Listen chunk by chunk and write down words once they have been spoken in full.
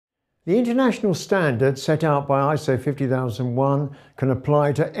The international standards set out by ISO 50001 can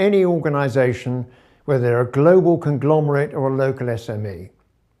apply to any organisation, whether they're a global conglomerate or a local SME.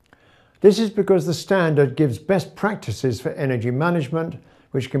 This is because the standard gives best practices for energy management,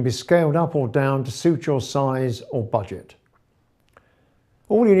 which can be scaled up or down to suit your size or budget.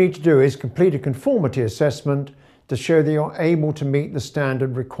 All you need to do is complete a conformity assessment to show that you're able to meet the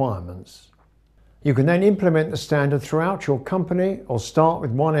standard requirements. You can then implement the standard throughout your company or start with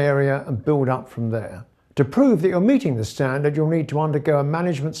one area and build up from there. To prove that you're meeting the standard, you'll need to undergo a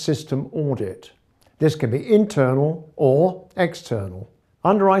management system audit. This can be internal or external.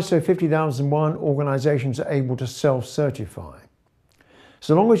 Under ISO 50001, organisations are able to self-certify.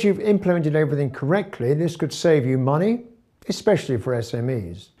 So long as you've implemented everything correctly, this could save you money, especially for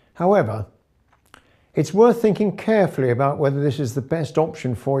SMEs. However, it's worth thinking carefully about whether this is the best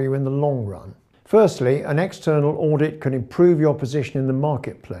option for you in the long run. Firstly, an external audit can improve your position in the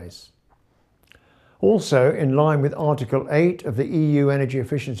marketplace. Also, in line with Article 8 of the EU Energy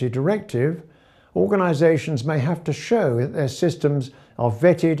Efficiency Directive, organisations may have to show that their systems are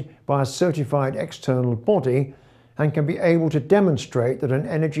vetted by a certified external body and can be able to demonstrate that an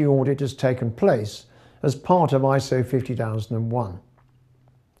energy audit has taken place as part of ISO 50001.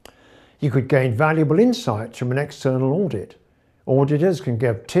 You could gain valuable insights from an external audit. Auditors can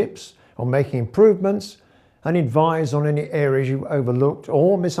give tips on making improvements and advise on any areas you've overlooked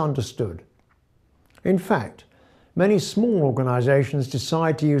or misunderstood. In fact, many small organisations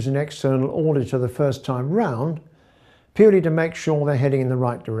decide to use an external auditor the first time round purely to make sure they're heading in the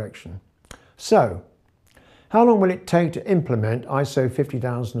right direction. So, how long will it take to implement ISO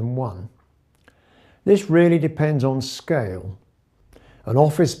 50001? This really depends on scale. An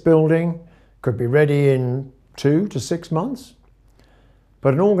office building could be ready in 2 to 6 months,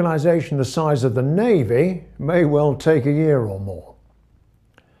 but an organisation the size of the Navy may well take a year or more.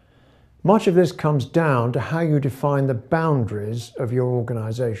 Much of this comes down to how you define the boundaries of your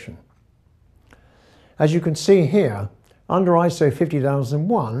organisation. As you can see here, under ISO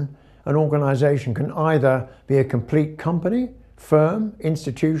 50001, an organisation can either be a complete company, firm,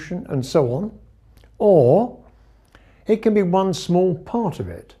 institution, and so on, or it can be one small part of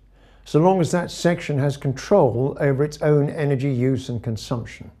it, so long as that section has control over its own energy use and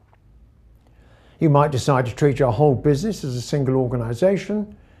consumption. You might decide to treat your whole business as a single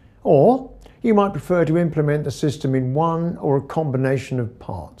organisation, or you might prefer to implement the system in one or a combination of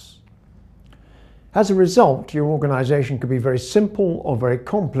parts. As a result, your organisation could be very simple or very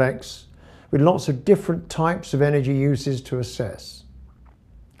complex, with lots of different types of energy uses to assess.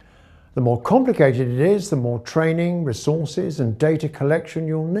 The more complicated it is, the more training, resources and data collection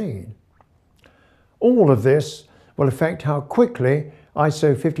you'll need. All of this will affect how quickly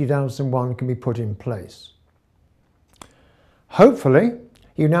ISO 50001 can be put in place. Hopefully,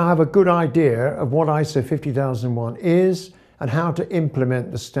 you now have a good idea of what ISO 50001 is and how to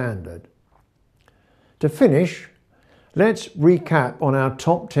implement the standard. To finish, let's recap on our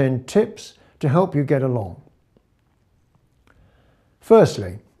top 10 tips to help you get along.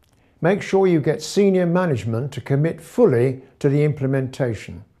 Firstly, make sure you get senior management to commit fully to the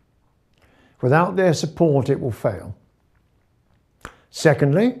implementation. Without their support, it will fail.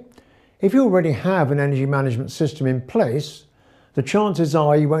 Secondly, if you already have an energy management system in place, the chances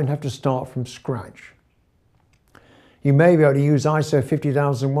are you won't have to start from scratch. You may be able to use ISO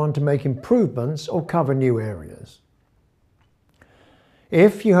 50001 to make improvements or cover new areas.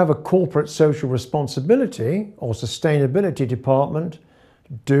 If you have a corporate social responsibility or sustainability department,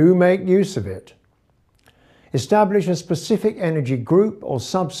 do make use of it. Establish a specific energy group or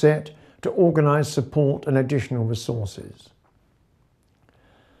subset to organise support and additional resources.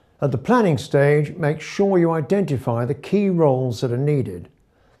 At the planning stage, make sure you identify the key roles that are needed,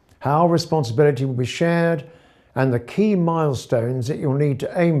 how responsibility will be shared, and the key milestones that you'll need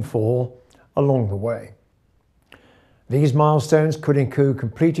to aim for along the way. These milestones could include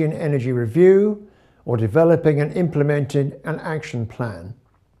completing an energy review or developing and implementing an action plan.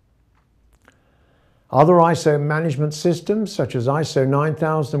 Other ISO management systems, such as ISO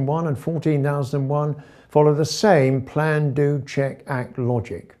 9001 and 14001, follow the same plan, do, check, act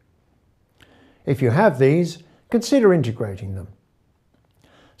logic. If you have these, consider integrating them.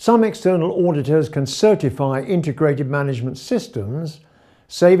 Some external auditors can certify integrated management systems,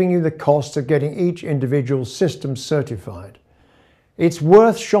 saving you the cost of getting each individual system certified. It's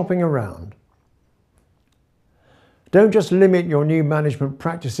worth shopping around. Don't just limit your new management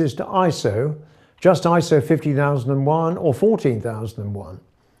practices to ISO, just ISO 50001 or 14001.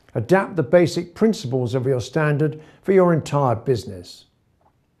 Adapt the basic principles of your standard for your entire business.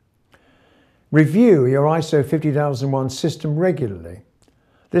 Review your ISO 50001 system regularly.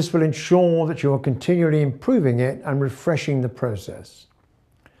 This will ensure that you are continually improving it and refreshing the process.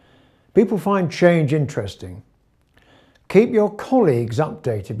 People find change interesting. Keep your colleagues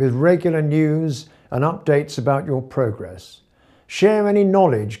updated with regular news and updates about your progress. Share any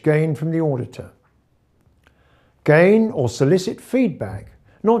knowledge gained from the auditor. Gain or solicit feedback,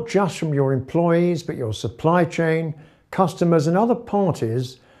 not just from your employees, but your supply chain, customers and other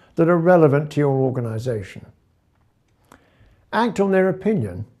parties that are relevant to your organisation. Act on their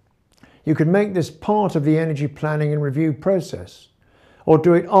opinion. You can make this part of the energy planning and review process, or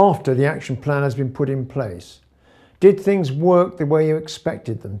do it after the action plan has been put in place. Did things work the way you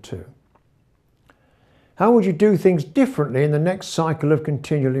expected them to? How would you do things differently in the next cycle of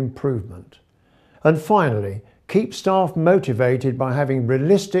continual improvement? And finally, keep staff motivated by having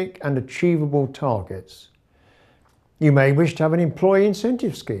realistic and achievable targets. You may wish to have an employee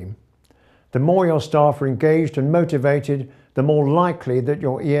incentive scheme. The more your staff are engaged and motivated, the more likely that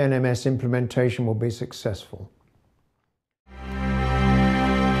your ENMS implementation will be successful.